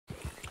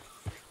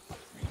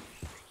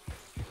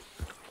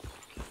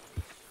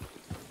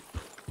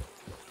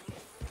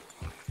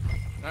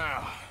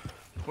Now,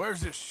 where's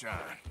this shine?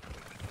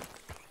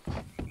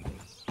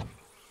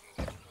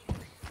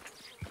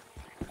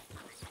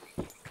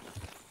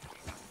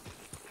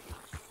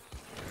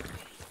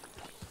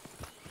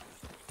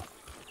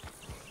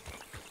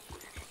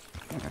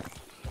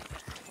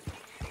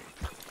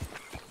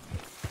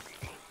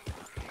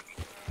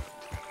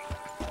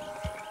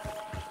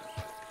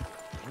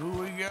 Who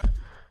we got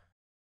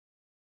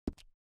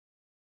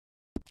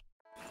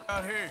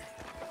out here?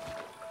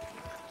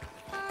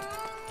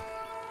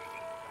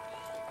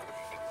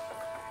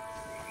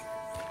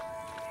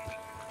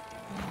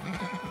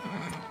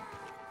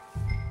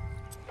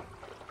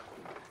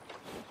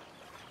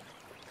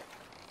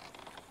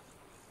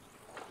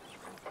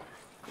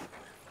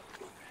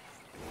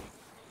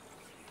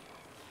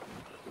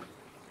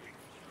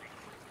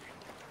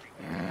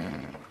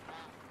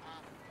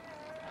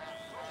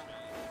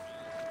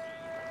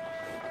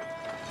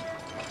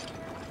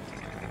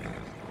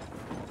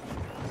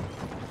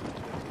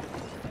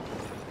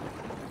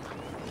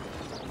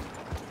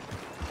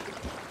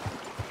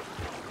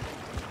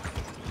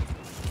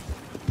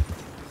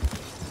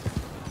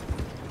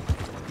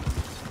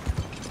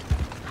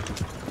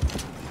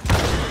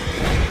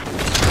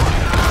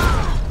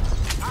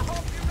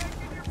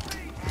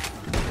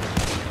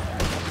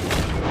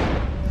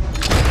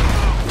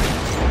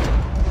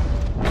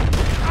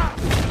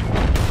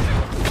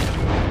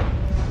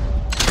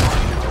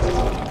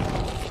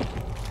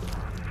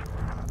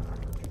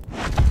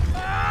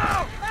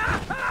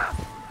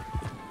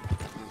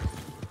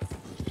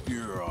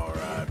 You're all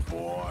right,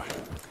 boy.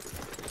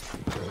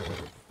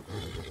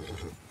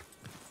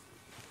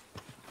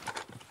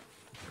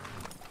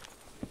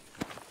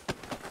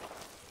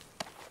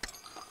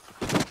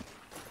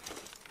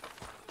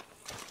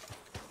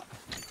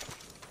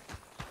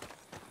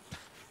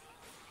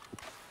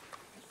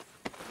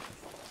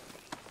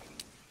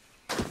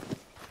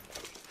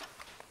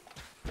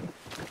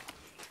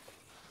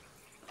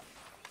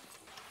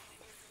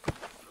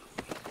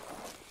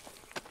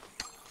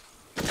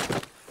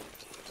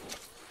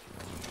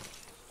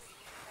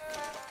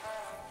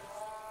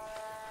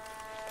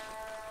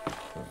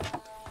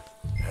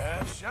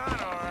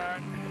 Shine, all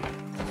right.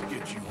 Let's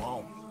get you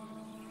home.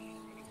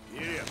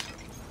 Yeah.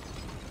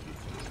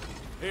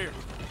 Here.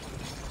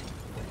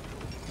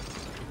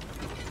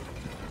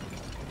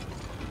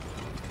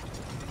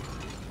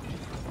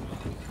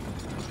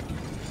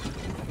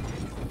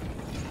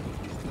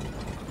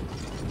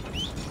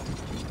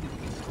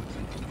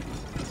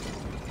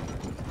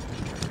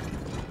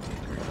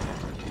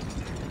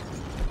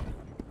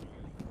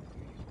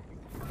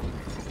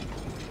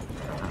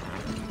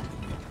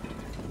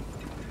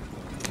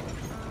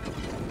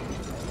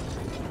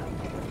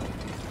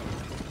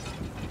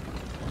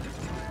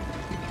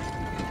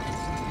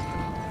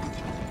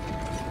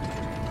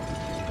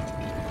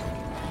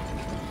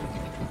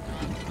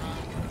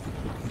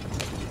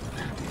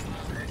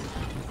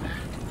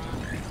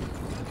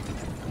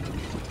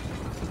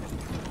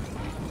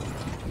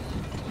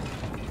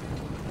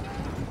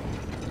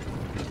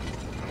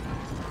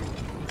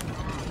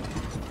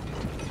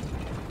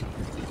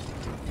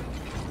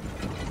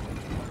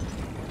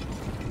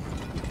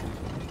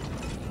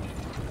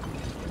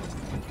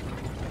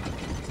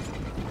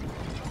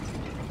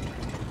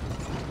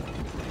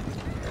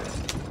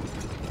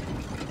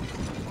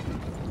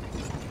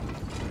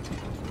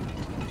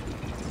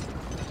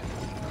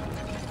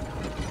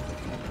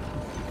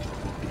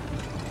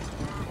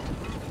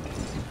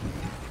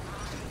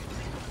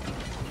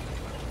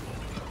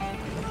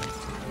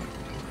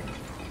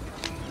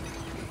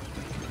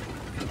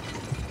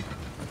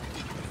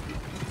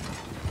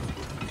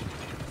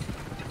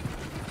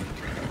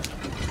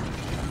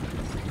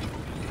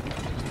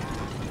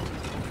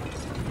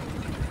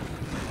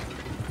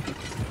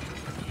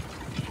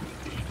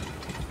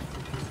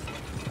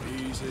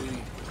 Easy.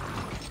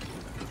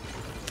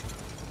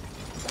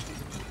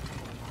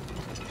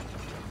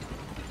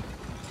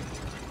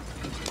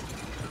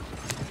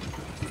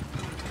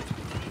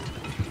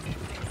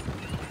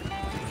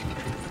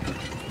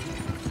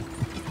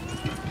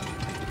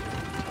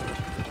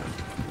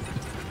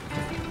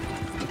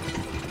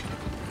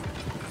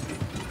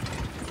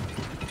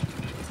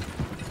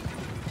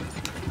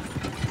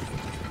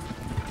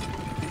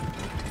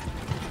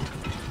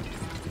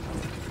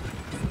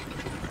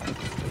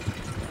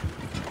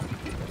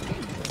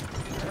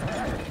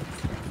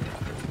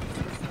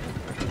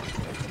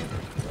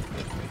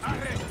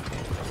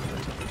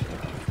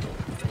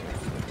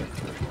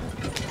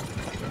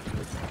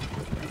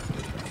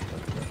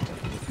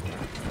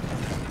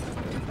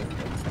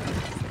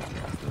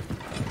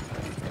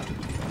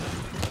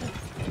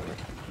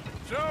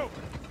 So,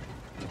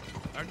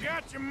 I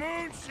got your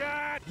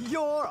moonshine.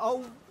 You're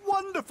a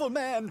wonderful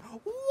man.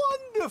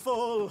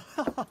 Wonderful.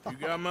 You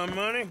got my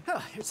money?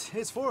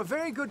 It's for a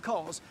very good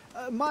cause.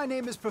 My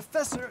name is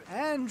Professor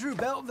Andrew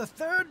Bell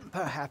III.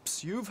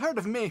 Perhaps you've heard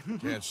of me.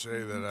 Can't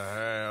say that I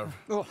have.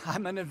 Oh,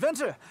 I'm an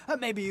inventor.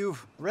 Maybe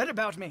you've read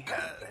about me.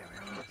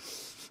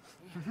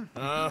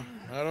 I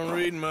don't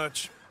read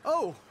much.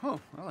 Oh,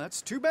 well,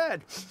 that's too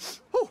bad.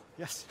 Oh,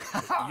 Yes.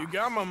 You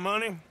got my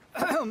money?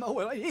 Oh,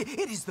 well,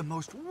 it is the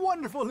most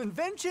wonderful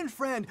invention,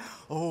 friend.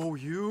 Oh,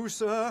 you,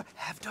 sir,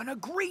 have done a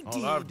great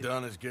deed. All I've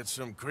done is get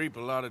some creep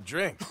a lot of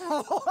drink.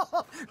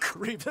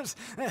 Creepers.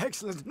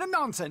 Excellent. No,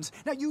 nonsense.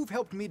 Now, you've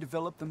helped me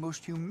develop the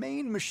most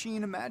humane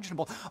machine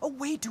imaginable. A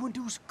way to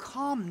induce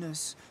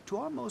calmness to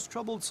our most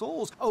troubled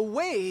souls. A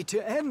way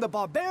to end the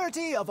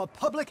barbarity of a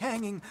public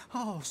hanging.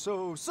 Oh,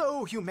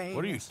 so humane.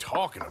 What are you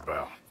talking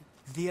about?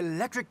 The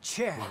electric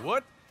chair.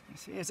 What?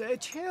 See, it's a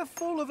chair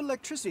full of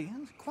electricity.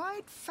 It's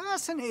quite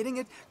fascinating.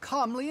 It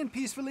calmly and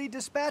peacefully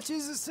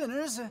dispatches the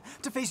sinners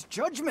to face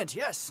judgment.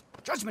 Yes,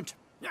 judgment.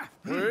 Yeah.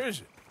 Where is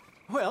it?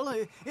 Well,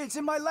 it's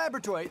in my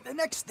laboratory. The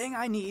next thing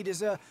I need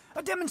is a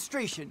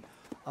demonstration.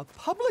 A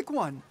public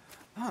one.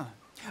 Huh.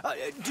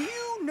 Do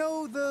you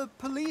know the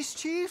police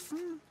chief?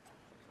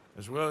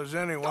 As well as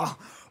anyone. Oh,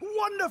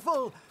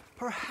 wonderful!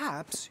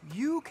 Perhaps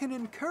you can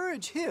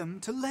encourage him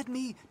to let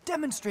me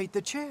demonstrate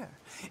the chair.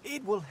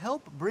 It will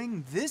help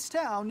bring this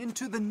town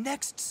into the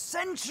next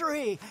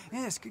century.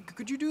 Yes,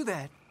 could you do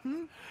that?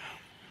 Hmm?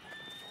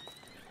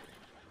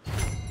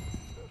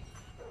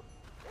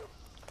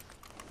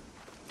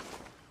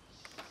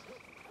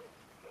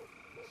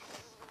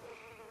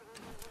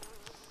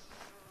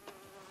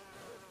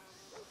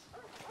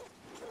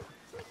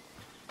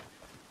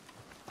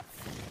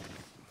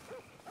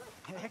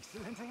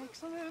 Excellent,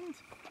 excellent.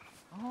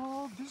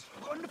 Oh, this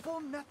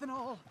wonderful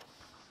methanol.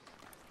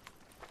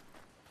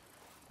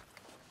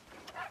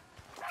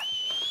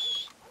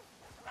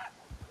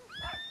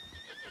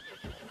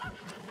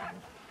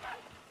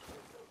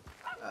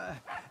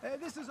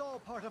 This is all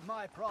part of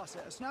my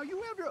process. Now,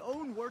 you have your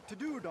own work to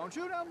do, don't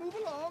you? Now, move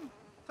along.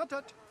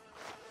 Tut-tut.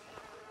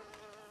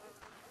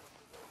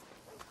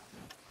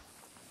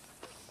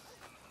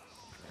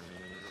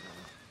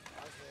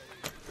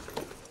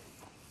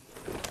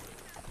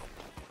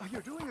 Oh,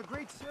 you're doing a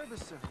great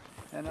service, sir.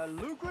 And a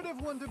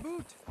lucrative one to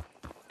boot.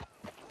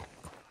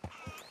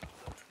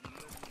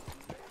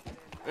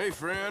 Hey,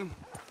 friend.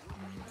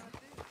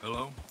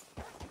 Hello?